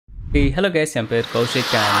Hey, hello guys, I'm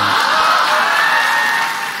Kaushik and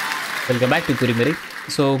welcome back to Kurimurai.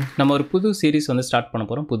 So, நம்ம ஒரு புது series வந்து ஸ்டார்ட் பண்ண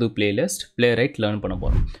போறோம். புது பிளேலிஸ்ட் Playwright லேர்ன் பண்ண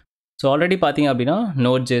போறோம். ஸோ ஆல்ரெடி பார்த்தீங்க அப்படின்னா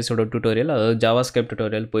Node.js-ஓட டியூட்டோரியல், அதாவது JavaScript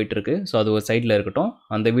டியூட்டோரியல் போயிட்டு இருக்கு. ஸோ அது ஒரு சைடில் இருக்கட்டும்.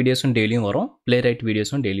 அந்த வீடியோஸும் டெய்லியும் வரும். Playwright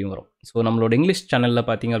வீடியோஸும் டெய்லியும் வரும். ஸோ நம்மளோட இங்கிலீஷ் சேனலில்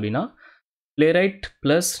பார்த்தீங்க அப்படின்னா Playwright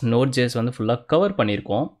ப்ளஸ் Node.js வந்து ஃபுல்லாக கவர்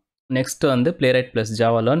பண்ணியிருக்கோம். நெக்ஸ்ட் வந்து Playwright ப்ளஸ்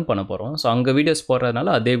Java லேர்ன் பண்ண போகிறோம். ஸோ அங்கே வீடியோஸ் போடுறதுனால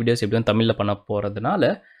அதே வீடியோஸ் எப்படியும் தமிழில் பண்ண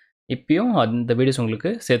போகிறதுனால இப்பயும் அந்த வீடியோஸ் உங்களுக்கு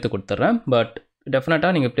சேர்த்து கொடுத்துட்றேன். பட்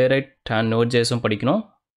டெஃபினட்டாக நீங்கள் Playwright அண்ட் Node.js-உம் படிக்கணும்,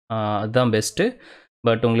 அதுதான் பெஸ்ட்டு.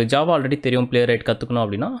 பட் உங்களுக்கு ஜாவா ஆல்ரெடி தெரியும், Playwright கற்றுக்கணும்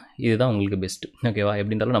அப்படின்னா இதுதான் உங்களுக்கு பெஸ்ட்டு. ஓகேவா?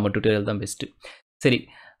 எப்படி இருந்தாலும் நம்ம டியூட்டோரியல் தான் பெஸ்ட்டு. சரி,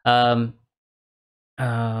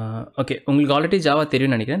 ஓகே, உங்களுக்கு ஆல்ரெடி ஜாவா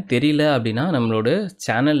தெரியும்னு நினைக்கிறேன். தெரியல அப்படின்னா நம்மளோட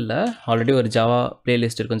சேனலில் ஆல்ரெடி ஒரு ஜாவா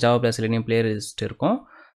பிளேலிஸ்ட் இருக்கும், ஜாவா ப்ளஸ் Selenium பிளேலிஸ்ட் இருக்கும்.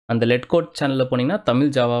 அந்த letcode சேனலில் போனீங்கன்னா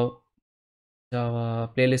தமிழ் ஜாவா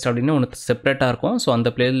பிளேலிஸ்ட் அப்படின்னு ஒன்று செப்பரேட்டாக இருக்கும். ஸோ அந்த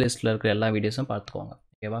பிளேலிஸ்ட்டில் இருக்கிற எல்லா வீடியோஸும் பார்த்துக்கோங்க.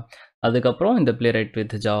 ஓகேவா? அதுக்கப்புறம் இந்த Playwright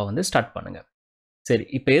வித் ஜாவா வந்து ஸ்டார்ட் பண்ணுங்கள். சரி,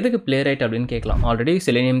 இப்போ எதுக்கு Playwright அப்படின்னு கேட்கலாம். ஆல்ரெடி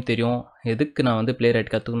Selenium தெரியும், எதுக்கு நான் வந்து Playwright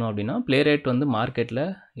கற்றுக்கணும் அப்படின்னா Playwright வந்து மார்க்கெட்டில்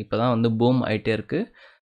இப்போ தான் வந்து பூம் ஆகிட்டே இருக்குது.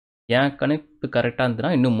 என் கணிப்பு கரெக்டாக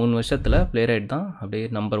இருந்ததுன்னா இன்னும் 3 வருஷத்தில் Playwright தான் அப்படியே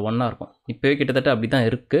நம்பர் 1-ஆக இருக்கும். இப்போவே கிட்டத்தட்ட அப்படி தான்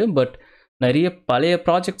இருக்குது. பட் நிறைய பழைய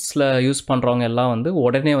ப்ராஜெக்ட்ஸில் யூஸ் பண்ணுறவங்க எல்லாம் வந்து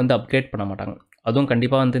உடனே வந்து அப்கிரேட் பண்ண மாட்டாங்க. அதுவும்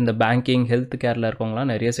கண்டிப்பாக வந்து இந்த பேங்கிங், ஹெல்த் கேரில் இருக்கவங்களாம்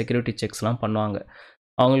நிறைய செக்யூரிட்டி செக்ஸ்லாம் பண்ணுவாங்க.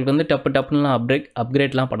 அவங்களுக்கு வந்து டப்புலாம்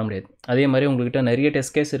அப்கிரேட்லாம் பண்ண முடியாது. அதே மாதிரி உங்கள்கிட்ட நிறைய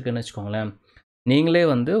டெஸ்ட் கேஸ் இருக்குதுன்னு வச்சுக்கோங்களேன், நீங்களே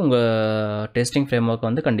வந்து உங்கள் டெஸ்டிங் ஃப்ரேம் ஒர்க்கை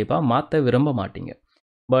வந்து கண்டிப்பாக மாற்ற விரும்ப மாட்டீங்க.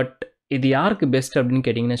 பட் இது யாருக்கு பெஸ்ட் அப்படின்னு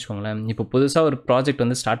கேட்டிங்கன்னு வச்சுக்கோங்களேன், இப்போ புதுசாக ஒரு ப்ராஜெக்ட்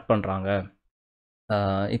வந்து ஸ்டார்ட் பண்ணுறாங்க.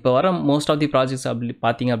 இப்போ வர மோஸ்ட் ஆஃப் தி ப்ராஜெக்ட்ஸ் அப்படி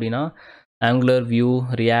பார்த்தீங்க அப்படின்னா Angular, Vue,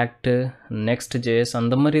 React, Next.js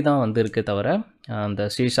அந்த மாதிரி தான் வந்து இருக்குது. தவிர அந்த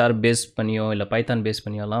C# பேஸ் பண்ணியோ இல்லை பைத்தான் பேஸ்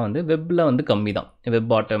பண்ணியோலாம் வந்து வெப்பில் வந்து கம்மி தான்.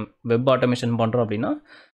 வெப் ஆட்டோமேஷன் பண்ணுறோம் அப்படின்னா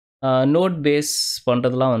நோட் பேஸ்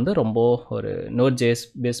பண்ணுறதுலாம் வந்து ரொம்ப ஒரு Node.js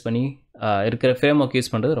பேஸ் பண்ணி இருக்கிற ஃப்ரேம் ஒர்க்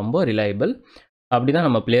யூஸ் பண்ணுறது ரொம்ப ரிலையபிள். அப்படி தான்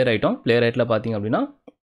நம்ம Playwright பார்த்திங்க அப்படின்னா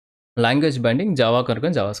லாங்குவேஜ் பைண்டிங் ஜாவாக்கும்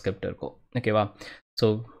இருக்கும், JavaScript இருக்கும். ஓகேவா? ஸோ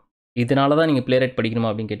இதனால தான் நீங்கள் Playwright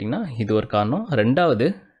படிக்கணுமா அப்படின்னு கேட்டிங்கன்னா இது ஒரு காரணம். ரெண்டாவது,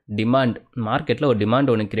 டிமாண்ட், மார்க்கெட்டில் ஒரு டிமாண்ட்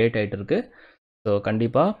ஒன்று க்ரியேட் ஆகிட்டு இருக்குது. ஸோ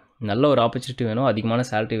கண்டிப்பாக நல்ல ஒரு ஆப்பர்ச்சுனிட்டி வேணும், அதிகமான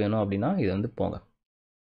சேலரி வேணும் அப்படின்னா இது வந்து போங்க.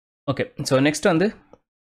 ஓகே, ஸோ நெக்ஸ்ட் வந்து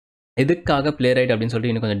எதுக்காக Playwright அப்படின்னு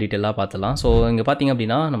சொல்லிட்டு இன்னும் கொஞ்சம் டீட்டெயிலாக பார்த்துலாம். ஸோ இங்கே பார்த்தீங்க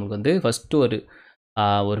அப்படின்னா நமக்கு வந்து ஃபஸ்ட்டு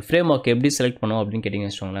ஒரு ஃப்ரேம் ஒர்க் எப்படி செலக்ட் பண்ணுவோம் அப்படின்னு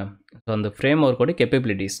கேட்டிங்கன்னு வச்சுக்கோங்களேன். ஸோ அந்த ஃப்ரேம் ஒர்க்கோட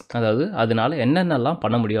கேப்பபிலிட்டிஸ், அதாவது அதனால் என்னென்னலாம்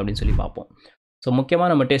பண்ண முடியும் அப்படின்னு சொல்லி பார்ப்போம். ஸோ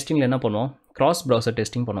முக்கியமாக நம்ம டெஸ்டிங்கில் என்ன பண்ணுவோம், கிராஸ் ப்ரௌசர்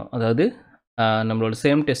டெஸ்டிங் பண்ணுவோம். அதாவது நம்மளோட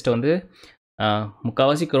சேம் டெஸ்ட்டை வந்து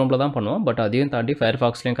முக்கால்வாசி Chromeல தான் பண்ணுவோம். பட் அதையும் தாண்டி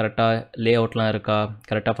Firefoxலேயும் கரெக்டாக லே அவுட்லாம் இருக்கா,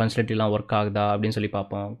 கரெக்டாக ஃபங்க்ஷனாலிட்டிலாம் ஒர்க் ஆகுதா அப்படின்னு சொல்லி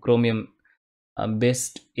பார்ப்போம். Chromium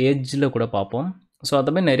பெஸ்ட் ஏஜில் கூட பார்ப்போம். ஸோ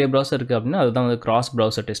அந்த மாதிரி நிறைய ப்ரௌசர் இருக்குது அப்படின்னா அதுதான் வந்து கிராஸ்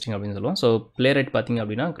ப்ரௌசர் டெஸ்டிங் அப்படின்னு சொல்லுவோம். ஸோ Playwright பார்த்திங்க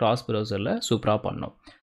அப்படின்னா கிராஸ் ப்ரௌசரில் சூப்பராக பண்ணோம்.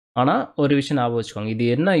 ஆனால் ஒரு விஷயம் ஞாபகம் வச்சுக்கோங்க,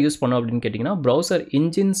 இது என்ன யூஸ் பண்ணோம் அப்படின்னு கேட்டிங்கன்னா ப்ரௌசர்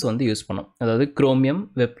இன்ஜின்ஸ் வந்து யூஸ் பண்ணோம். அதாவது Chromium,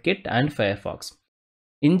 WebKit and Firefox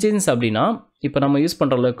engines அப்படின்னா இப்போ நம்ம யூஸ்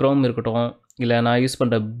பண்ணுறதுல Chrome இருக்கட்டும், இல்லை நான் யூஸ்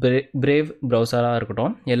பண்ணுற Brave ப்ரௌசராக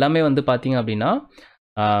இருக்கட்டும், எல்லாமே வந்து பார்த்திங்க அப்படின்னா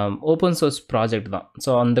ஓப்பன் சோர்ஸ் ப்ராஜெக்ட் தான்.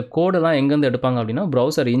 ஸோ அந்த கோடெல்லாம் எங்கேருந்து எடுப்பாங்க அப்படின்னா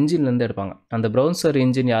ப்ரௌசர் இன்ஜின்லேருந்து எடுப்பாங்க. அந்த ப்ரௌசர்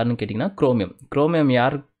இன்ஜின் யாருன்னு கேட்டிங்கன்னா Chromium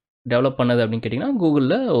யார் டெவலப் பண்ணது அப்படின்னு கேட்டிங்கன்னா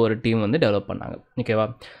கூகுளில் ஒரு டீம் வந்து டெவலப் பண்ணாங்க. ஓகேவா?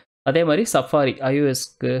 அதே மாதிரி சஃபாரி,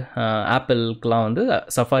 iOSக்கு ஆப்பிள்க்கெலாம் வந்து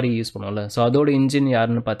சஃபாரி யூஸ் பண்ணுவோம்ல, ஸோ அதோட இன்ஜின்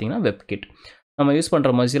யாருன்னு பார்த்தீங்கன்னா WebKit. நம்ம யூஸ் பண்ணுற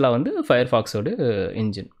Mozilla வந்து Firefoxோட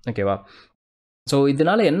இன்ஜின். ஓகேவா? ஸோ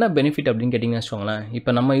இதனால் என்ன பெனிஃபிட் அப்படின்னு கேட்டிங்கன்னு வச்சுக்கோங்களேன்,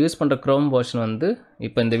 இப்போ நம்ம யூஸ் பண்ணுற Chrome வெர்ஷன் வந்து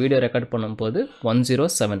இப்போ இந்த வீடியோ ரெக்கார்ட் பண்ணும்போது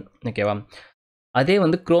 107. ஓகேவா? அதே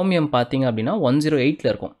வந்து Chromium பார்த்திங்க அப்படின்னா 108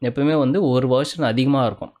 இருக்கும். எப்போவுமே வந்து ஒரு வெர்ஷன் அதிகமாக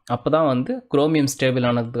இருக்கும். அப்போ தான் வந்து Chromium ஸ்டேபிள்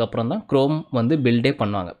ஆனதுக்கப்புறம் தான் Chrome வந்து பில்டே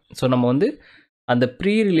பண்ணுவாங்க. ஸோ நம்ம வந்து அந்த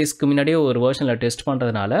ப்ரீ ரிலீஸ்க்கு முன்னாடியே ஒரு வெர்ஷனில் டெஸ்ட்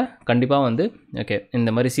பண்ணுறதுனால கண்டிப்பாக வந்து ஓகே இந்த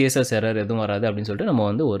மாதிரி CSS எரர் எதுவும் வராது அப்படின்னு சொல்லிட்டு நம்ம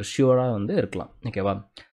வந்து ஒரு ஷியூராக வந்து இருக்கலாம். ஓகேவா?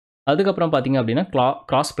 அதுக்கப்புறம் பார்த்திங்க அப்படின்னா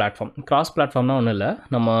கிராஸ் பிளாட்ஃபார்ம்னா ஒன்றும் இல்லை,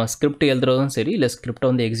 நம்ம ஸ்கிரிப்ட் எழுதுறதும் சரி, இல்லை ஸ்கிரிப்டை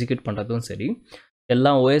வந்து எக்ஸிக்யூட் பண்ணுறதும் சரி,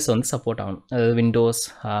 எல்லா OS வந்து சப்போர்ட் ஆகணும். அதாவது விண்டோஸ்,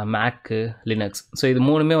 மேக்கு, லினக்ஸ். ஸோ இது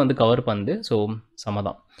மூணுமே வந்து கவர் பண்ணுது. ஸோ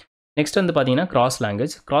சமதான். நெக்ஸ்ட் வந்து பார்த்தீங்கன்னா கிராஸ்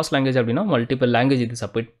லாங்குவேஜ் அப்படின்னா மல்டிபிள் லாங்குவேஜ் இது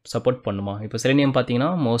சப்போர்ட் பண்ணுமா. இப்போ Selenium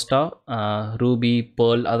பார்த்தீங்கன்னா மோஸ்ட்டாக ரூபி,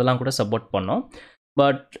 Perl அதெல்லாம் கூட சப்போர்ட் பண்ணோம்.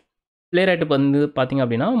 பட் Playwright வந்து பார்த்திங்க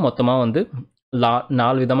அப்படின்னா மொத்தமாக வந்து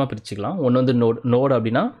 4 விதமாக பிரிச்சுக்கலாம். ஒன்று வந்து நோட்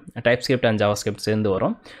அப்படின்னா TypeScript அண்ட் JavaScript சேர்ந்து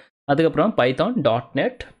வரும். அதுக்கப்புறம் Python,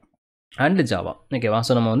 .NET அண்ட் Java. ஓகேவா?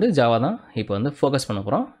 ஸோ நம்ம வந்து ஜாவா தான் இப்போ வந்து ஃபோக்கஸ் பண்ண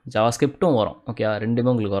போகிறோம். JavaScripட்டும் வரும். ஓகே,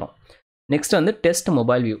 ரெண்டுமே உங்களுக்கு வரும். நெக்ஸ்ட் வந்து டெஸ்ட்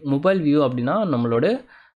மொபைல் வியூ அப்படின்னா நம்மளோட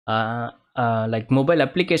லைக் மொபைல்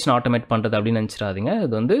அப்ளிகேஷன் ஆட்டோமேட் பண்ணுறது அப்படின்னு நினச்சிடாதீங்க.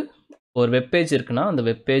 இது வந்து ஒரு வெப் பேஜ் இருக்குன்னா அந்த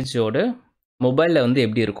வெப் பேஜோட மொபைலில் வந்து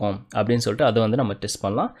எப்படி இருக்கும் அப்படின்னு சொல்லிட்டு அதை வந்து நம்ம டெஸ்ட்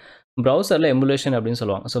பண்ணலாம். ப்ரௌசரில் எமுலேஷன் அப்படின்னு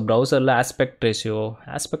சொல்லுவாங்க. ஸோ ப்ரௌசரில் ஆஸ்பெக்ட்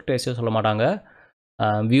ரேஷியோ சொல்ல மாட்டாங்க.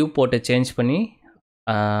 வியூ போட்டு சேஞ்ச் பண்ணி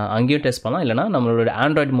அங்கேயும் டெஸ்ட் பண்ணலாம். இல்லைனா நம்மளோட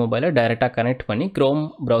ஆண்ட்ராய்டு மொபைலை டைரெக்டாக கனெக்ட் பண்ணி க்ரோம்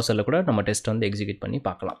ப்ரௌசரில் கூட நம்ம டெஸ்ட் வந்து எக்ஸிக்யூட் பண்ணி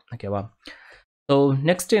பார்க்கலாம். ஓகேவா? ஸோ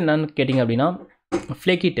நெக்ஸ்ட் என்னன்னு கேட்டிங்க அப்படின்னா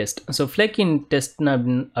ஃப்ளேக்கி டெஸ்ட். ஸோ ஃப்ளேக்கி டெஸ்ட்னா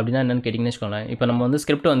அப்படின்னா என்னென்னு கேட்டிங்கன்னு வச்சுக்கோங்களேன். இப்போ நம்ம வந்து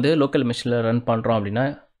ஸ்கிரிப்ட் வந்து லோக்கல் மெஷினில் ரன் பண்ணுறோம் அப்படின்னா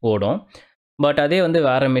ஓடும். பட் அதே வந்து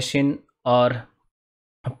வேறு மெஷின் ஆர்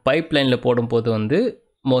பைப்லைனில் போடும்போது வந்து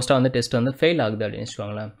மோஸ்ட்டாக வந்து டெஸ்ட் வந்து ஃபெயில் ஆகுது அப்படின்னு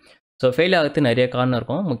வச்சுக்கோங்களேன். ஸோ ஃபெயில் ஆகிறதுக்கு நிறைய காரணம்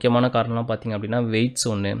இருக்கும். முக்கியமான காரணம்லாம் பார்த்திங்க அப்படின்னா வெயிட்ஸ்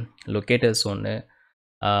ஒன்று, லொக்கேட்டர்ஸ் ஒன்று,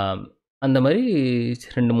 அந்த மாதிரி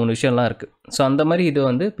 2-3 விஷயம்லாம் இருக்குது. ஸோ அந்த மாதிரி இது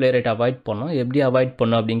வந்து Playwright அவாய்ட் பண்ணோம். எப்படி அவாய்ட்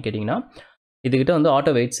பண்ணோம் அப்படின்னு கேட்டிங்கன்னா இதுக்கிட்ட வந்து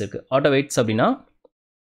ஆட்டோ வெயிட்ஸ் இருக்குது. ஆட்டோ வெயிட்ஸ் அப்படின்னா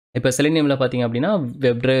இப்போ செலினியமில் பார்த்திங்க அப்படின்னா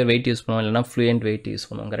வெப் டிரைவர் வெயிட் யூஸ் பண்ணுவோம், இல்லைனா ஃப்ளூயண்ட் வெயிட் யூஸ்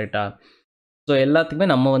பண்ணுவோம். கரெக்டாக? ஸோ எல்லாத்துக்குமே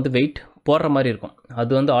நம்ம வந்து வெயிட் போடுற மாதிரி இருக்கும்.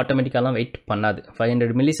 அது வந்து ஆட்டோமேட்டிக்காலாம் வெயிட் பண்ணாது.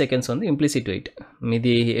 500 மில்லி செகண்ட்ஸ் வந்து இம்ப்ளிசிட் வெயிட்,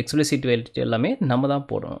 மீதி எக்ஸ்பிளிசிட் வெயிட் எல்லாமே நம்ம தான்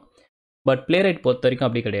போடணும். பட் Playwright பொறுத்த வரைக்கும்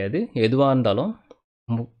அப்படி கிடையாது. எதுவாக இருந்தாலும்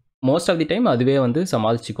மோஸ்ட் ஆஃப் தி டைம் அதுவே வந்து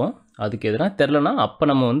சமாளிச்சிக்கும். அதுக்கு எதுனா தெரிலனா அப்போ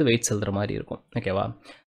நம்ம வந்து வெயிட்ஸ் எழுதுகிற மாதிரி இருக்கும். ஓகேவா?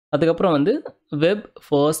 அதுக்கப்புறம் வந்து வெப்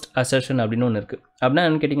ஃபர்ஸ்ட் அசர்ஷன் அப்படின்னு ஒன்று இருக்குது. அப்படின்னா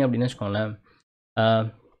என்னன்னு கேட்டிங்க அப்படின்னு வச்சுக்கோங்களேன்.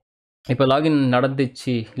 இப்போ லாகின்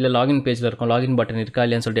நடந்துச்சு, இல்லை லாகின் பேஜில் இருக்கும், லாகின் பட்டன் இருக்கா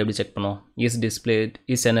இல்லையான்னு சொல்லிட்டு எப்படி செக் பண்ணுவோம்? இஸ் டிஸ்பிளேட்,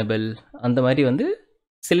 இஸ் எனபிள், அந்த மாதிரி வந்து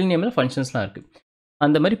செலினியமில் ஃபங்க்ஷன்ஸ்லாம் இருக்குது.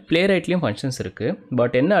 அந்த மாதிரி Playwrightலேயும் ஃபங்க்ஷன்ஸ் இருக்குது.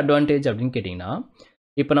 பட் என்ன அட்வான்டேஜ் அப்படின்னு கேட்டிங்கன்னா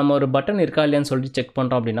இப்போ நம்ம ஒரு பட்டன் இருக்கா இல்லையான்னு சொல்லிட்டு செக்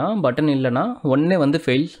பண்ணுறோம் அப்படின்னா பட்டன் இல்லைனா ஒன்றே வந்து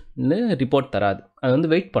ஃபெயில்னு ரிப்போர்ட் தராது. அது வந்து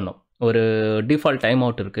வெயிட் பண்ணும். ஒரு டிஃபால்ட் டைம்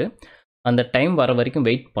அவுட் இருக்குது. அந்த டைம் வர வரைக்கும்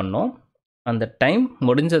வெயிட் பண்ணோம். அந்த டைம்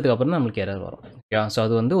முடிஞ்சதுக்கப்புறம் தான் நம்மளுக்கு எரர் வரும். ஓகே, ஸோ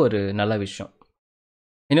அது வந்து ஒரு நல்ல விஷயம்.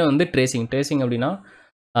 இன்னும் வந்து ட்ரேசிங் அப்படின்னா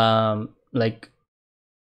லைக்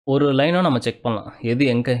ஒரு லைனாக நம்ம செக் பண்ணலாம் எது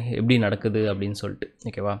எங்கே எப்படி நடக்குது அப்படின்னு சொல்லிட்டு.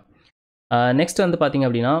 ஓகேவா? நெக்ஸ்ட் வந்து பார்த்திங்க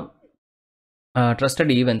அப்படின்னா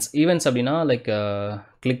ட்ரஸ்டட் ஈவெண்ட்ஸ் அப்படின்னா லைக்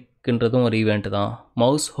கிளிக்ன்றதும் ஒரு ஈவெண்ட் தான்.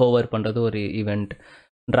 மவுஸ் ஹோவர் பண்ணுறது ஒரு ஈவெண்ட்.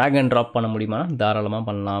 ட்ராக் அண்ட் ட்ராப் பண்ண முடியுமா? தாராளமாக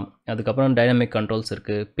பண்ணலாம். அதுக்கப்புறம் டைனமிக் கண்ட்ரோல்ஸ்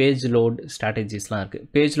இருக்குது. பேஜ் லோட் ஸ்ட்ராட்டஜிஸ்லாம் இருக்குது.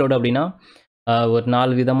 பேஜ் லோடு அப்படின்னா ஒரு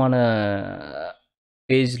 4 விதமான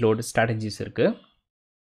பேஜ் லோடு ஸ்ட்ராட்டஜிஸ் இருக்குது.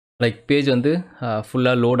 லைக் பேஜ் வந்து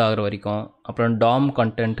ஃபுல்லாக லோட் ஆகிற வரைக்கும், அப்புறம் டாம்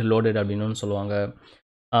கண்டென்ட் லோடட் அப்படின்னு சொல்லுவாங்க,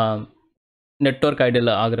 நெட்வொர்க்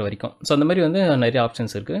ஐடியில் ஆகிற வரைக்கும். ஸோ அந்த மாதிரி வந்து நிறைய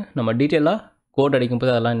ஆப்ஷன்ஸ் இருக்குது. நம்ம டீட்டெயிலாக கோட்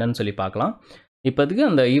அடிக்கும்போது அதெல்லாம் என்னென்னு சொல்லி பார்க்கலாம். இப்போதுக்கு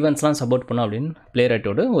அந்த ஈவெண்ட்ஸ்லாம் சப்போர்ட் பண்ணோம் அப்படின்னு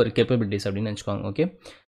Playwright-ஓட ஒரு கேப்பபிலிட்டிஸ் அப்படின்னு வச்சுக்கோங்க. ஓகே,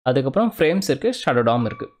 அதுக்கப்புறம் ஃப்ரேம்ஸ் இருக்குது, ஷேடோ டாம்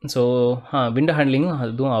இருக்குது. ஸோ விண்டோ ஹேண்ட்லிங்கும்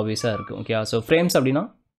அதுவும் ஆப்வியஸாக இருக்குது. ஓகே, ஸோ ஃப்ரேம்ஸ் அப்படின்னா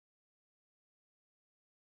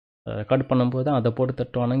ரெக்கார்ட் பண்ணும்போது தான் அதை போட்டு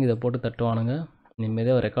தட்டுவானுங்க, இதை போட்டு தட்டுவானுங்க.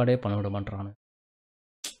 நிம்மதியாக ரெக்கார்டே பண்ண விட மாட்டேறானு.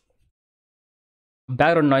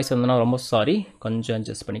 பேக்ரவுண்ட் நாய்ஸ் வந்ததுன்னா ரொம்ப சாரி, கொஞ்சம்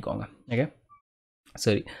அட்ஜஸ்ட் பண்ணிக்கோங்க. ஓகே,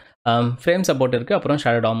 சரி. ஃப்ரேம் சப்போர்ட் இருக்குது, அப்புறம்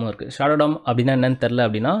ஷேடோ டாமும் இருக்குது. ஷேடோ டாம் அப்படின்னா என்னென்னு தெரில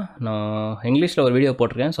அப்படின்னா நான் இங்கிலீஷில் ஒரு வீடியோ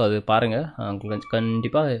போட்டிருக்கேன். ஸோ அது பாருங்கள், உங்களுக்கு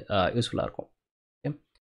கண்டிப்பாக யூஸ்ஃபுல்லாக இருக்கும். ஓகே,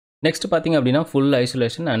 நெக்ஸ்ட் பார்த்திங்க அப்படின்னா full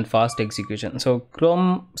isolation and fast execution. So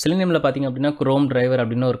செலினியமில் பார்த்திங்க அப்படின்னா க்ரோம் டிரைவர்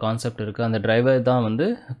அப்படின்னு ஒரு கான்செப்ட் இருக்குது. அந்த டிரைவர் தான் வந்து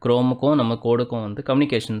க்ரோமுக்கும் நம்ம கோடுக்கும் வந்து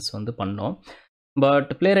கம்யூனிகேஷன்ஸ் வந்து பண்ணோம். பட்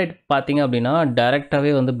Playwright பார்த்திங்க அப்படின்னா டைரெக்டாகவே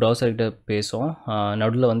வந்து ப்ரௌசர்கிட்ட பேசும்.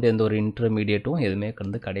 நடுவில் வந்து எந்த ஒரு இன்டர்மீடியேட்டும் எதுவுமே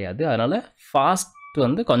வந்து கிடையாது. அதனால் ஃபாஸ்ட்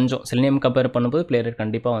வந்து கொஞ்சம் செலினியம் கம்பேர் பண்ணும்போது Playwright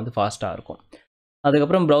கண்டிப்பாக வந்து ஃபாஸ்ட்டாக இருக்கும்.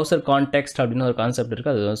 அதுக்கப்புறம் ப்ரௌசர் கான்டெக்ஸ்ட் அப்படின்னு ஒரு கான்செப்ட்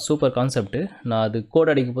இருக்குது. அது சூப்பர் கான்செப்ட்டு. நான் அது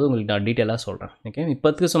கோட் அடிக்கும் போது உங்களுக்கு நான் டீட்டெயிலாக சொல்கிறேன். ஓகே,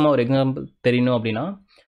 இப்போதுக்கு சும்மா ஒரு எக்ஸாம்பிள் தெரியணும் அப்படின்னா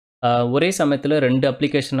ஒரே சமயத்தில் 2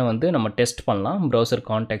 அப்ளிகேஷனை வந்து நம்ம டெஸ்ட் பண்ணலாம் ப்ரௌசர்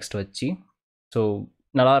கான்டெக்ஸ்ட் வச்சு. ஸோ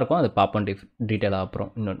நல்லாயிருக்கும், அது பார்ப்போம் டீட்டெயிலாக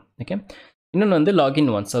அப்புறம். இன்னொன்று வந்து லாகின்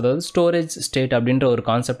ஒன்ஸ், அதாவது ஸ்டோரேஜ் ஸ்டேட் அப்படின்ற ஒரு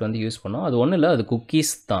கான்செப்ட் வந்து யூஸ் பண்ணோம். அது ஒன்றும் இல்லை, அது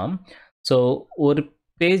குக்கீஸ் தான். ஸோ ஒரு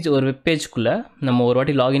வெப் பேஜ்க்குள்ளே நம்ம ஒரு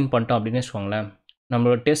வாட்டி லாகின் பண்ணிட்டோம் அப்படின்னு வச்சுக்கோங்களேன்,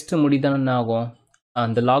 நம்மளோட டெஸ்ட் முடிதானே என்ன ஆகும்,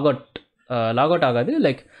 அந்த லாக் அவுட் ஆகாது.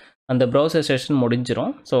 லைக் அந்த ப்ரௌசர் செஷன்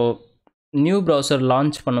முடிஞ்சிடும். ஸோ நியூ ப்ரௌசர்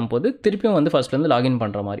லான்ச் பண்ணும்போது திருப்பியும் வந்து ஃபஸ்ட்லேருந்து லாகின்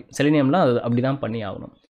பண்ணுற மாதிரி. செலினியம்லாம் அது அப்படி தான் பண்ணி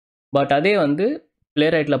ஆகணும். பட் அதே வந்து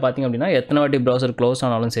Playwright-ல் பார்த்திங்க அப்படின்னா எத்தனை வாட்டி ப்ரௌசர் க்ளோஸ்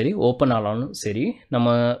ஆனாலும் சரி, ஓப்பன் ஆனாலும் சரி, நம்ம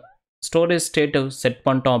ஸ்டோரேஜ் ஸ்டேட்டை செட்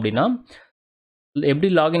பண்ணிட்டோம் அப்படின்னா எப்படி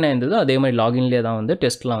லாகின் ஆயிருந்ததோ அதே மாதிரி லாகின்லேயே தான் வந்து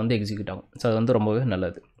டெஸ்ட்லாம் வந்து எக்ஸிக்யூட் ஆகும். ஸோ அது வந்து ரொம்பவே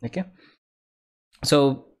நல்லது. ஓகே, ஸோ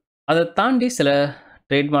அதை தாண்டி சில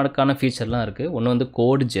ட்ரேட்மார்க்கான ஃபீச்சர்லாம் இருக்குது. ஒன்று வந்து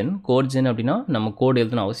கோட் ஜென் அப்படின்னா நம்ம கோடு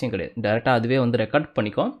எழுதணும் அவசியம் கிடையாது. டேரெக்டாக அதுவே வந்து ரெக்கார்ட்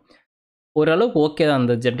பண்ணிக்கும். ஓரளவுக்கு ஓகே தான்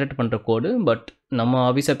அந்த ஜென்ரேட் பண்ணுற கோடு. பட் நம்ம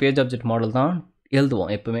ஆஃபீஸாக பேஜ் ஆப்ஜெக்ட் மாடல் தான்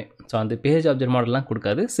எழுதுவோம் எப்போவுமே. ஸோ அந்த பேஜ் ஆப்ஜெக்ட் மாடல்லாம்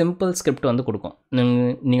கொடுக்காது, சிம்பிள் ஸ்கிரிப்ட் வந்து கொடுக்கும்.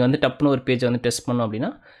 நீங்கள் வந்து டப்புன்னு ஒரு பேஜை வந்து டெஸ்ட் பண்ணோம்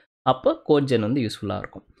அப்படின்னா அப்போ கோட் ஜென் வந்து யூஸ்ஃபுல்லாக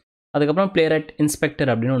இருக்கும். அதுக்கப்புறம் Playwright Inspector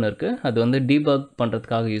அப்படின்னு ஒன்று இருக்குது. அது வந்து டீபக்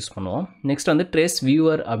பண்ணுறதுக்காக யூஸ் பண்ணுவோம். நெக்ஸ்ட் வந்து ட்ரேஸ்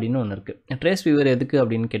வியூவர் அப்படின்னு ஒன்று இருக்குது. ட்ரேஸ் வியூவர் எதுக்கு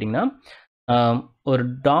அப்படின்னு கேட்டிங்கன்னா ஒரு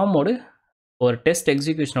டாமோடு ஒரு டெஸ்ட்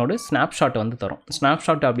எக்ஸிக்யூஷனோட ஸ்னாப்ஷாட் வந்து தரும்.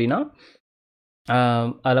 ஸ்னாப்ஷாட் அப்படின்னா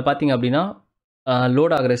அதில் பார்த்தீங்க அப்படின்னா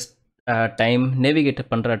லோட் ஆகிற டைம், நேவிகேட்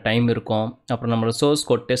பண்ணுற டைம் இருக்கும். அப்புறம் நம்மளோட சோர்ஸ்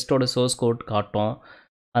கோட், டெஸ்ட்டோட சோர்ஸ் கோட் காட்டும்.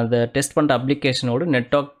 அந்த டெஸ்ட் பண்ணுற அப்ளிகேஷனோட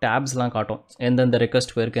நெட்வொர்க் டேப்ஸ்லாம் காட்டும். எந்தெந்த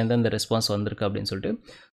ரெக்வஸ்ட் போயிருக்கு, எந்தெந்த ரெஸ்பான்ஸ் வந்திருக்கு அப்படின்னு சொல்லிட்டு.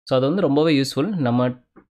 ஸோ அது வந்து ரொம்பவே யூஸ்ஃபுல். நம்ம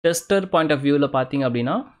டெஸ்டர் பாயிண்ட் ஆஃப் வியூவில் பார்த்தீங்க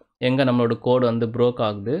அப்படின்னா எங்கே நம்மளோட கோடு வந்து ப்ரோக்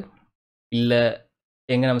ஆகுது, இல்லை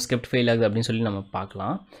எங்கே நம்ம ஸ்கிரிப்ட் ஃபெயில் ஆகுது அப்படின்னு சொல்லி நம்ம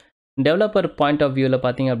பார்க்கலாம். டெவலப்பர் பாயிண்ட் ஆஃப் வியூவில்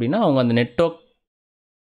பார்த்தீங்க அப்படின்னா அவங்க அந்த நெட்வொர்க்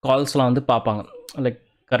கால்ஸ்லாம் வந்து பார்ப்பாங்க. லைக்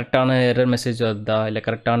கரெக்டான எரர் மெசேஜ் வருதா, இல்லை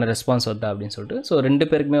கரெக்டான ரெஸ்பான்ஸ் வருதா அப்படின்னு சொல்லிட்டு. ஸோ 2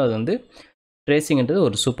 பேருக்குமே அது வந்து ட்ரேசிங்கிறது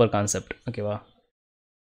ஒரு சூப்பர் கான்செப்ட். ஓகேவா?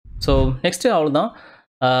 ஸோ நெக்ஸ்ட்டு அவ்வளோதான்.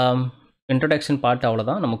 இன்ட்ரடக்ஷன் பார்ட்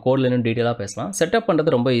அவ்வளோதான். நம்ம கோடில் இன்னும் டீட்டெயிலாக பேசலாம். செட்டப்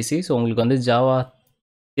பண்ணுறது ரொம்ப ஈஸி. ஸோ உங்களுக்கு வந்து ஜாவா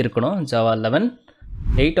இருக்கணும். Java 11,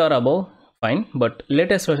 8 R above fine. But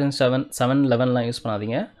latest version 7, 11லாம் use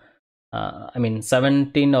பண்ணாதீங்க. ஐ மீன்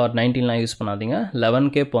 17 ஆர் 19லாம் யூஸ் பண்ணாதீங்க.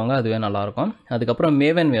 11கே போங்க, அதுவே நல்லாயிருக்கும். அதுக்கப்புறம்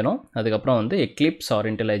மேவன் வேணும். அதுக்கப்புறம் வந்து எக்லிப்ஸ் ஆர்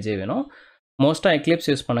இன்டெலிஜே வேணும். மோஸ்ட்டாக எக்லிப்ஸ்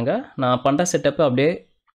யூஸ் பண்ணுங்கள். நான் பண்ணுற செட்டப்பை அப்படியே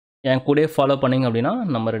என் கூடயே ஃபாலோ பண்ணிங்க அப்படின்னா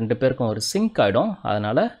நம்ம 2 பேருக்கும் ஒரு சிங்க் ஆகிடும்.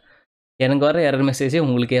 அதனால் எனக்கு வர எரர் மெசேஜே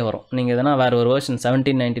உங்களுக்கே வரும். நீங்கள் எதனா வேறு ஒரு வெர்ஷன்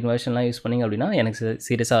 17, 19 வெர்ஷன்லாம் யூஸ் பண்ணிங்க அப்படின்னா எனக்கு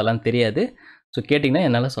சீரியஸாக அதெல்லாம் தெரியாது. ஸோ கேட்டிங்கன்னா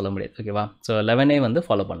என்னால் சொல்ல முடியாது. ஓகேவா? ஸோ 11 வந்து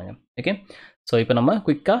ஃபாலோ பண்ணுங்கள். ஓகே, ஸோ இப்போ நம்ம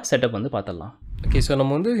குயிக்காக செட்டப் வந்து பார்த்துடலாம். ஓகே, ஸோ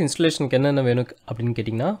நம்ம வந்து இன்ஸ்டலேஷனுக்கு என்னென்ன வேணும் அப்படின்னு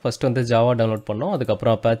கேட்டிங்கன்னா ஃபஸ்ட்டு வந்து ஜாவா டவுன்லோட் பண்ணோம்.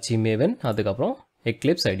 அதுக்கப்புறம் Apache Maven, அதுக்கப்புறம்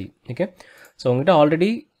Eclipse ID. ஓகே, ஸோ உங்கள்கிட்ட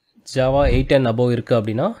ஆல்ரெடி ஜாவா 8 and above இருக்குது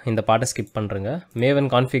அப்படின்னா இந்த பாட்டை ஸ்கிப் பண்ணுறங்க. Maven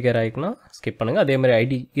கான்ஃபிகர் ஆகிக்குன்னா ஸ்கிப் பண்ணுங்கள். அதே மாதிரி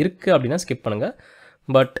ஐடி இருக்குது அப்படின்னா ஸ்கிப் பண்ணுங்கள்.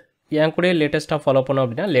 பட் என் கூட லேட்டஸ்ட்டாக ஃபாலோ பண்ணோம்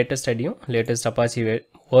அப்படின்னா லேட்டஸ்ட் ஐடியும் லேட்டஸ்ட் அப்பாச்சி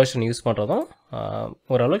வேர்ஷன் யூஸ் பண்ணுறதும்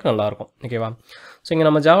ஓரளவுக்கு நல்லாயிருக்கும். ஓகேவா? ஸோ இங்கே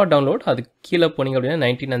நம்ம ஜாவா டவுன்லோட், அது கீழே போனீங்க அப்படின்னா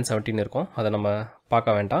 19 and 17 இருக்கும். அதை நம்ம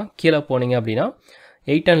பார்க்க வேண்டாம். கீழே போனீங்க அப்படின்னா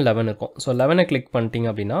 8 and 11 இருக்கும். ஸோ 11 கிளிக் பண்ணிட்டீங்க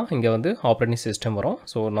அப்படின்னா இங்கே வந்து ஆப்ரேட்டிங் சிஸ்டம் வரும்.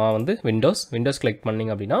 ஸோ நான் வந்து விண்டோஸ் கிளிக்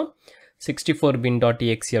பண்ணிங்க அப்படின்னா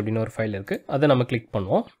 64bin.exe அப்படின்னு ஒரு ஃபைல் இருக்குது. அதை நம்ம கிளிக்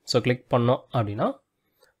பண்ணுவோம். ஸோ கிளிக் பண்ணோம் அப்படின்னா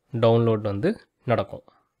டவுன்லோட் வந்து நடக்கும்.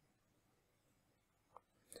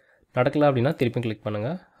 நடக்கலை அப்படின்னா திருப்பி கிளிக்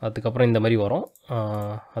பண்ணுங்கள். அதுக்கப்புறம் இந்த மாதிரி வரும்.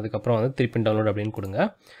 அதுக்கப்புறம் வந்து திருப்பி டவுன்லோட் அப்படின்னு கொடுங்க.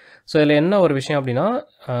 ஸோ இதில் என்ன ஒரு விஷயம் அப்படின்னா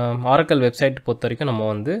ஆரக்கல் வெப்சைட் பொறுத்த வரைக்கும் நம்ம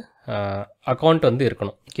வந்து அக்கௌண்ட் வந்து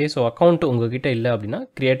இருக்கணும். ஓகே, ஸோ அக்கௌண்ட் உங்கள்கிட்ட இல்லை அப்படின்னா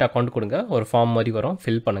க்ரியேட் அக்கௌண்ட் கொடுங்க. ஒரு ஃபார்ம் மாதிரி வரும்,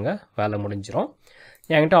 ஃபில் பண்ணுங்கள், வேலை முடிஞ்சிடும்.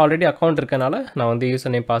 என்கிட்ட ஆல்ரெடி அக்கௌண்ட் இருக்கனால நான் வந்து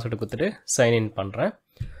யூசர் நேம் பாஸ்வேர்டு கொடுத்துட்டு சைன்இன் பண்ணுறேன்.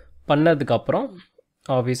 பண்ணதுக்கப்புறம்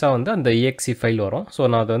ஆஃபீஸாக வந்து அந்த exe ஃபைல் வரும். ஸோ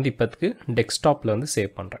நான் அதை வந்து இப்போதுக்கு டெஸ்க்டாப்பில் வந்து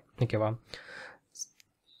சேவ் பண்ணுறேன். ஓகேவா?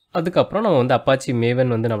 அதுக்கப்புறம் நம்ம வந்து Apache Maven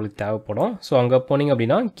வந்து நம்மளுக்கு தேவைப்படும். ஸோ அங்கே போனீங்க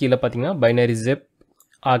அப்படின்னா கீழே பார்த்தீங்கன்னா பைனரி ஜிப்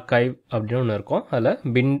ஆர்கைவ் அப்படின்னு ஒன்று இருக்கும். அதில்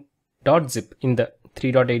bin.zip, இந்த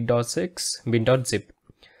 3.8.6 bin.zip.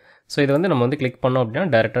 ஸோ இதை வந்து நம்ம வந்து கிளிக் பண்ணோம் அப்படின்னா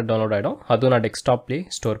டைரெக்டாக டவுன்லோட் ஆகிடும். அதுவும் நான் டெஸ்க்டாப்லேயே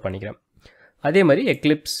ஸ்டோர் பண்ணிக்கிறேன். அதே மாதிரி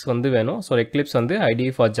எக்லிப்ஸ் வந்து வேணும். ஸோ எக்லிப்ஸ் வந்து ஐடி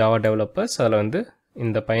ஃபார் ஜாவா டெவலப்பர்ஸ். அதில் வந்து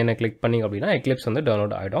இந்த பையனை கிளிக் பண்ணிங்க அப்படின்னா எக்லிப்ஸ் வந்து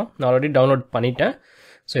டவுன்லோட் ஆகிடும். நான் ஆல்ரெடி டவுன்லோட் பண்ணிட்டேன்.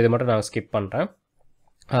 ஸோ இதை மட்டும் நான் ஸ்கிப் பண்ணுறேன்.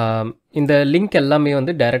 இந்த லிங்க் எல்லாமே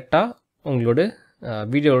வந்து டைரெக்டாக உங்களோட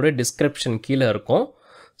வீடியோவோட டிஸ்கிரிப்ஷன் கீழே இருக்கும்.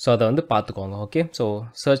 ஸோ அதை வந்து பார்த்துக்கோங்க. ஓகே, ஸோ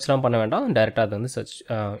சர்ச்லாம் பண்ண வேண்டாம், டைரெக்டாக அதை வந்து சர்ச்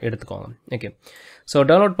எடுத்துக்கோங்க. ஓகே, ஸோ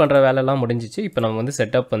டவுன்லோட் பண்ணுற வேலைலாம் முடிஞ்சிச்சு. இப்போ நம்ம வந்து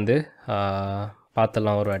செட்டப் வந்து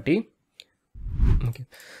பார்த்துடலாம் ஒரு வாட்டி. ஓகே,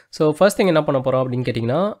 ஸோ ஃபர்ஸ்ட் திங் என்ன பண்ண போகிறோம் அப்படின்னு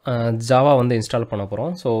கேட்டிங்கன்னா ஜாவா வந்து இன்ஸ்டால் பண்ண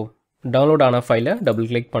போகிறோம். ஸோ டவுன்லோட் ஆன ஃபைலை டபுள்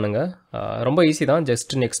கிளிக் பண்ணுங்கள். ரொம்ப ஈஸி தான்.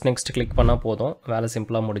 ஜஸ்ட் நெக்ஸ்ட் கிளிக் பண்ணால் போதும், வேலை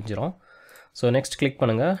சிம்பிளாக முடிஞ்சிடும். ஸோ நெக்ஸ்ட் கிளிக்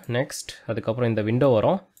பண்ணுங்கள். நெக்ஸ்ட் அதுக்கப்புறம் இந்த விண்டோ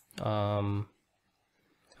வரும்.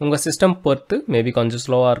 உங்கள் சிஸ்டம் பொறுத்து மேபி கொஞ்சம்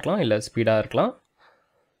ஸ்லோவாக இருக்கலாம், இல்லை ஸ்பீடாக இருக்கலாம்.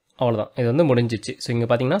 அவ்வளோதான், இது வந்து முடிஞ்சிச்சு. ஸோ இங்கே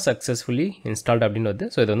பார்த்தீங்கன்னா சக்ஸஸ்ஃபுல்லி இன்ஸ்டால்ட் அப்படின்னு வருது.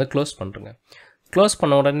 ஸோ இதை வந்து க்ளோஸ் பண்ணுறேங்க. க்ளோஸ்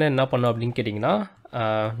பண்ண உடனே என்ன பண்ணோம் அப்படின்னு கேட்டிங்கன்னா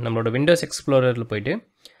நம்மளோட விண்டோஸ் எக்ஸ்ப்ளோரரில் போய்ட்டு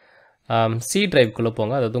சி ட்ரைவ்க்குள்ளே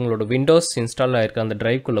போங்க. அதாவது உங்களோட விண்டோஸ் இன்ஸ்டால் ஆகிருக்க அந்த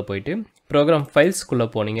ட்ரைவ்க்குள்ளே போய்ட்டு ப்ரோக்ராம் ஃபைல்ஸ்க்குள்ளே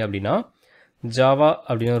போனீங்க அப்படின்னா ஜாவா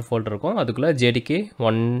அப்படின்னு ஒரு ஃபோல்டர் இருக்கும். அதுக்குள்ளே JDK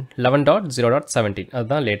 11.0.17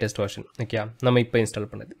 அதுதான் லேட்டஸ்ட் வெர்ஷன். ஓகே, நம்ம இப்போ இன்ஸ்டால்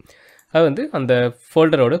பண்ணது. அது வந்து அந்த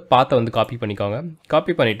ஃபோல்டரோட பாத்தை வந்து காப்பி பண்ணிக்கோங்க.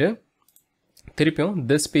 காப்பி பண்ணிவிட்டு திருப்பியும்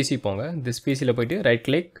திஸ் பிசி போங்க. திஸ் பிசியில் போய்ட்டு right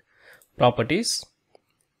click, properties,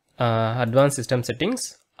 advance system settings,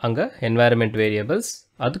 அங்கே என்வாயர்மெண்ட் வேரியபிள்ஸ்,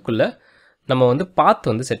 அதுக்குள்ளே நம்ம வந்து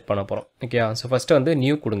பாத் வந்து செட் பண்ண போகிறோம். ஓகே, ஸோ ஃபஸ்ட்டு வந்து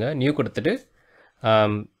நியூ கொடுங்க. நியூ கொடுத்துட்டு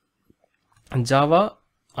ஜாவா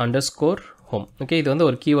அண்டர்ஸ்கோர் ஹோம். ஓகே, இது வந்து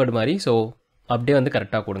ஒரு கீவேர்டு மாதிரி. ஸோ அப்படியே வந்து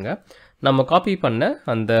கரெக்டாக கொடுங்க. நம்ம காப்பி பண்ண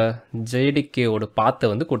அந்த JDKவோட பாத்தை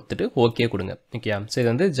வந்து கொடுத்துட்டு ஓகே கொடுங்க. ஓகே, ஸோ இது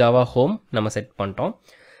வந்து ஜாவா ஹோம் நம்ம செட் பண்ணிட்டோம்.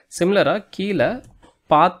 சிமிலராக கீழே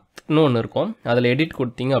பாத்னு ஒன்று இருக்கும். அதில் எடிட்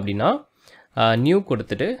கொடுத்தீங்க அப்படின்னா நியூ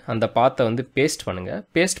கொடுத்துட்டு அந்த பாத்தை வந்து பேஸ்ட் பண்ணுங்கள்.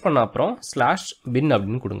 பேஸ்ட் பண்ண அப்புறம் /bin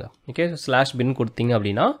அப்படின்னு கொடுங்க. ஓகே, /bin கொடுத்தீங்க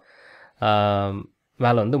அப்படின்னா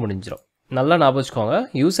வேலை வந்து முடிஞ்சிடும். நல்லா ஞாபகம் வச்சுக்கோங்க,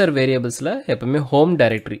 யூசர் வேரியபிள்ஸில் எப்போவுமே ஹோம்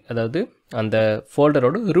டைரக்டரி, அதாவது அந்த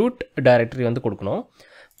ஃபோல்டரோட ரூட் டைரக்டரி வந்து கொடுக்கணும்.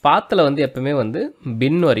 பாத்தில் வந்து எப்போவுமே வந்து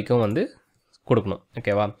பின் வரைக்கும் வந்து கொடுக்கணும்.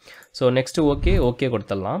 ஓகேவா? ஸோ நெக்ஸ்ட்டு ஓகே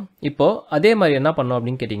கொடுத்துடலாம். இப்போது அதே மாதிரி என்ன பண்ணோம்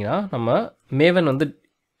அப்படின்னு கேட்டிங்கன்னா, நம்ம மேவன் வந்து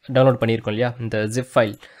டவுன்லோட் பண்ணியிருக்கோம் இல்லையா, இந்த ஜிப்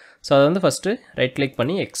ஃபைல். ஸோ அதை வந்து ஃபஸ்ட்டு ரைட் கிளிக்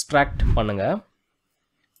பண்ணி எக்ஸ்ட்ராக்ட் பண்ணுங்கள்.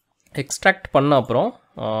 எக்ஸ்ட்ராக்ட் பண்ண அப்புறம்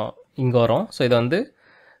இங்கே வரும். ஸோ இதை வந்து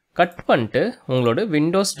கட் பண்ணிட்டு உங்களோட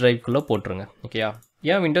விண்டோஸ் ட்ரைவ்க்குள்ளே போட்டுருங்க. ஓகேயா?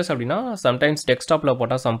 ஏன் விண்டோஸ் அப்படின்னா சம்டைம்ஸ் டெஸ்க்டாப்பில்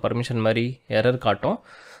போட்டால் சம் பர்மிஷன் மாதிரி எரர் காட்டும்.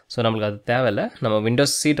 ஸோ நம்மளுக்கு அது தேவையில்லை, நம்ம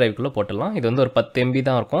விண்டோஸ் C ட்ரைவ்க்குள்ளே போட்டுடலாம். இது வந்து ஒரு 10 MB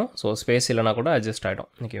தான் இருக்கும். ஸோ ஸ்பேஸ் இல்லைனா கூட அட்ஜஸ்ட் ஆகிடும்.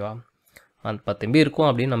 ஓகேவா? அந்த 10 MB இருக்கும்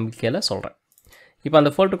அப்படின்னு நம்பிக்கையில் சொல்கிறேன். இப்போ அந்த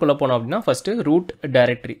ஃபோல்டருக்குள்ளே போனோம் அப்படின்னா ஃபஸ்ட்டு ரூட்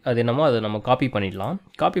டைரக்டரி அது என்னமோ அதை நம்ம காப்பி பண்ணிடலாம்.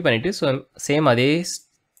 காப்பி பண்ணிவிட்டு ஸோ சேம் அதே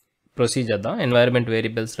ப்ரொசீஜர் தான். என்வாயர்மெண்ட்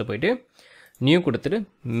வேரியபிள்ஸில் போய்ட்டு நியூ கொடுத்துட்டு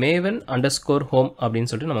maven_home அப்படின்னு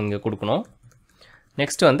சொல்லிட்டு நம்ம இங்கே கொடுக்கணும்.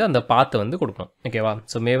 நெக்ஸ்ட்டு வந்து அந்த பாத்தை வந்து கொடுக்கணும். ஓகேவா?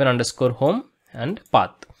 ஸோ maven_home அண்ட்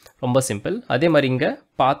பாத், ரொம்ப சிம்பிள். அதே மாதிரி இங்கே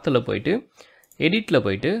பாத்தில் போயிட்டு எடிட்டில்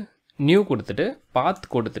போயிட்டு நியூ கொடுத்துட்டு பாத்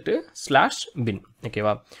கொடுத்துட்டு /bin.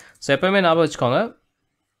 ஓகேவா? ஸோ எப்போவுமே ஞாபகம் வச்சுக்கோங்க,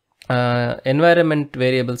 என்வாயர்மெண்ட்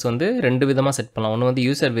வேரியபிள்ஸ் வந்து 2 விதமாக செட் பண்ணலாம். ஒன்று வந்து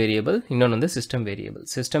யூசர் வேரியபிள், இன்னொன்று வந்து சிஸ்டம் வேரியபிள்.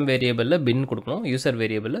 சிஸ்டம் வேரியபிளில் பின் கொடுக்கணும், யூசர்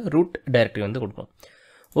வேரியபிளில் ரூட் டைரக்டரி வந்து கொடுக்கணும்.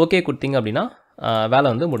 ஓகே கொடுத்தீங்க அப்படின்னா வேலை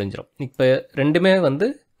வந்து முடிஞ்சிடும். இப்போ ரெண்டுமே வந்து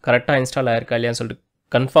கரெக்டாக இன்ஸ்டால் ஆகிருக்கா இல்லையான்னு சொல்லிட்டு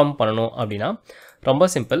கன்ஃபார்ம் பண்ணணும் அப்படின்னா ரொம்ப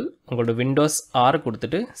சிம்பிள். உங்களோட விண்டோஸ் R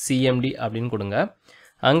கொடுத்துட்டு CMD அப்படின்னு கொடுங்க.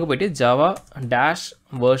 அங்கே போய்ட்டு ஜாவா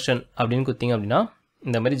 -version அப்படின்னு கொடுத்தீங்க அப்படின்னா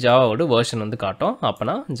இந்த மாதிரி ஜாவாவோட வேர்ஷன் வந்து காட்டும்.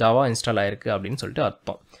 அப்போனா ஜாவா இன்ஸ்டால் ஆகிருக்கு அப்படின்னு சொல்லிட்டு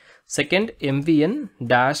அர்த்தம். செகண்ட்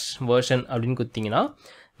MVN-version அப்படின்னு கொடுத்தீங்கன்னா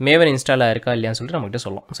மேவன் இன்ஸ்டால் ஆயிருக்கா இல்லையான்னு சொல்லிட்டு நம்மகிட்ட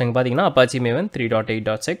சொல்லலாம். ஸோ இங்கே பார்த்தீங்கன்னா Apache Maven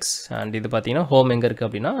 3.8.6 அண்ட் இது பார்த்தீங்கன்னா ஹோம் எங்கே இருக்குது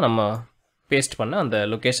அப்படின்னா நம்ம பேஸ்ட் பண்ண அந்த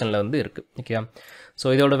லொக்கேஷனில் வந்து இருக்குது. ஓகே, ஸோ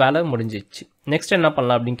இதோட வேலை முடிஞ்சிச்சு. நெக்ஸ்ட் என்ன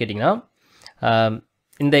பண்ணலாம் அப்படின்னு கேட்டிங்கன்னா,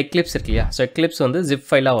 இந்த Eclipse இருக்கு இல்லையா, ஸோ Eclipse வந்து ஜிப்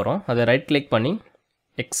ஃபைலாக வரும். அதை ரைட் கிளிக் பண்ணி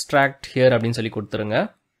எக்ஸ்ட்ராக்ட் ஹியர் அப்படின்னு சொல்லி கொடுத்துருங்க.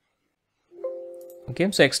 ஓகே,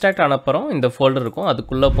 ஸோ எக்ஸ்ட்ராக்ட் ஆனப்புறம் இந்த ஃபோல்டர் இருக்கும்.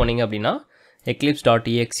 அதுக்குள்ளே போனீங்க அப்படின்னா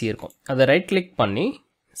eclipse.exe இருக்கும். அதை ரைட் கிளிக் பண்ணி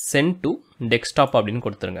சென்ட் டு டெஸ்க்டாப் அப்படின்னு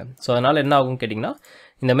கொடுத்துருங்க. ஸோ அதனால் என்ன ஆகும் கேட்டிங்கன்னா,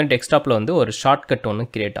 இந்த மாதிரி டெஸ்க்டாப்பில் வந்து ஒரு ஷார்ட்கட் ஒன்று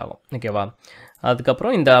க்ரியேட் ஆகும். ஓகேவா?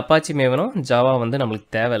 அதுக்கப்புறம் இந்த Apache Mavenம் ஜாவா வந்து நம்மளுக்கு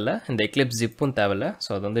தேவையில்லை, இந்த Eclipse ஜிப்பும் தேவையில்லை. ஸோ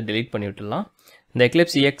அதை வந்து டெலீட் பண்ணி விட்டுடலாம். இந்த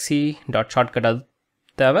Eclipse exe.shortcut அது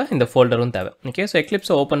தேவை, இந்த ஃபோல்டரும் தேவை. ஓகே, ஸோ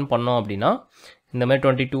Eclipse ஓப்பன் பண்ணோம் அப்படின்னா இந்த மாதிரி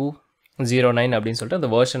 2209 அப்படின்னு சொல்லிட்டு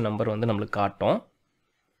அந்த வேர்ஷன் நம்பர் வந்து நம்மளுக்கு காட்டும்.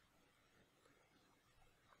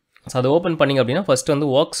 ஸோ அதை ஓப்பன் பண்ணிங்க அப்படின்னா ஃபஸ்ட்டு வந்து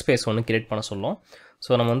workspace ஒன்று க்ரியேட் பண்ண சொல்லும். ஸோ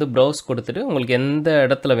நம்ம வந்து ப்ரௌஸ் கொடுத்துட்டு உங்களுக்கு எந்த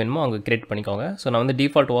இடத்துல வேணுமோ அங்கே க்ரியேட் பண்ணிக்கோங்க. ஸோ நான் வந்து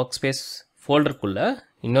டிஃபால்ட் workspace ஃபோல்டருக்குள்ளே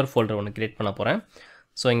இன்னொரு ஃபோல்டர் ஒன்று க்ரியேட் பண்ண போகிறேன்.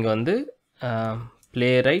 ஸோ இங்கே வந்து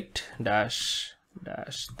playwright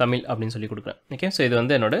 -தமிழ் அப்படின்னு சொல்லி கொடுக்குறேன். ஓகே, ஸோ இது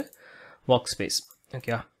வந்து என்னோடய workspace.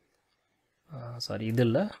 ஓகே, சாரி இது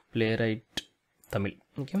இல்லை, playwright Tamil.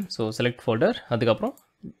 Okay, so select folder, அதுக்கப்புறம்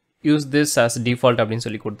யூஸ் திஸ் ஆஸ் டிஃபால்ட் அப்படின்னு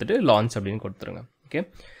சொல்லி கொடுத்துட்டு லான்ச் அப்படின்னு கொடுத்துருங்க. ஓகே,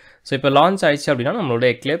 ஸோ இப்போ லான்ச் ஆயிடுச்சு அப்படின்னா நம்மளோட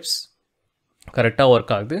Eclipse கரெக்டாக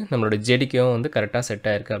ஒர்க் ஆகுது, நம்மளோட JDKவும் வந்து கரெக்டாக செட்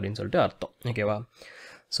ஆகிருக்கு அப்படின்னு சொல்லிட்டு அர்த்தம். ஓகேவா?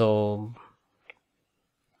 ஸோ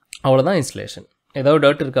அவ்வளோதான் இன்ஸ்டலேஷன். ஏதாவது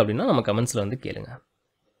டவுட் இருக்குது அப்படின்னா நம்ம கமெண்ட்ஸில் வந்து கேளுங்க.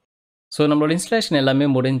 ஸோ நம்மளோட இன்ஸ்டலேஷன் எல்லாமே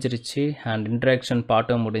முடிஞ்சிருச்சு அண்ட் இன்ட்ராக்ஷன்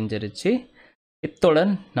பார்ட்டும் முடிஞ்சிருச்சு.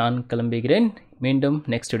 இத்துடன் நான் கிளம்புகிறேன். மீண்டும்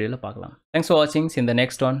நெக்ஸ்ட் வீடியோவில் பார்க்கலாம். தேங்க்ஸ் ஃபார் வாட்சிங். In the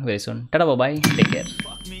next one very soon. Tada, bye bye. Take care.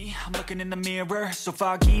 I'm looking in the mirror, so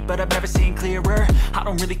foggy, but I've never seen clearer. I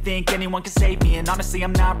don't really think anyone can save me, and honestly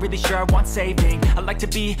I'm not really sure I want saving. I like to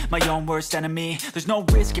be my own worst enemy. There's no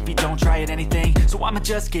risk if you don't try at anything, so I'ma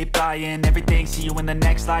just keep buying everything. See you in the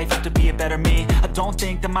next life, have to be a better me. I don't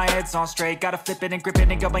think that my head's on straight, gotta flip it and grip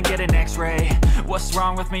it and go and get an x-ray. What's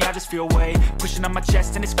wrong with me? I just feel weight pushing on my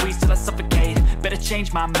chest and it squeezes till I suffocate. Better change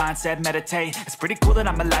my mindset, meditate. It's pretty cool that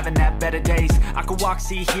I'm alive and have better days. I could walk,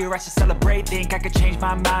 see, hear, I should celebrate. Think I could change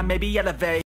my mind, maybe elevate.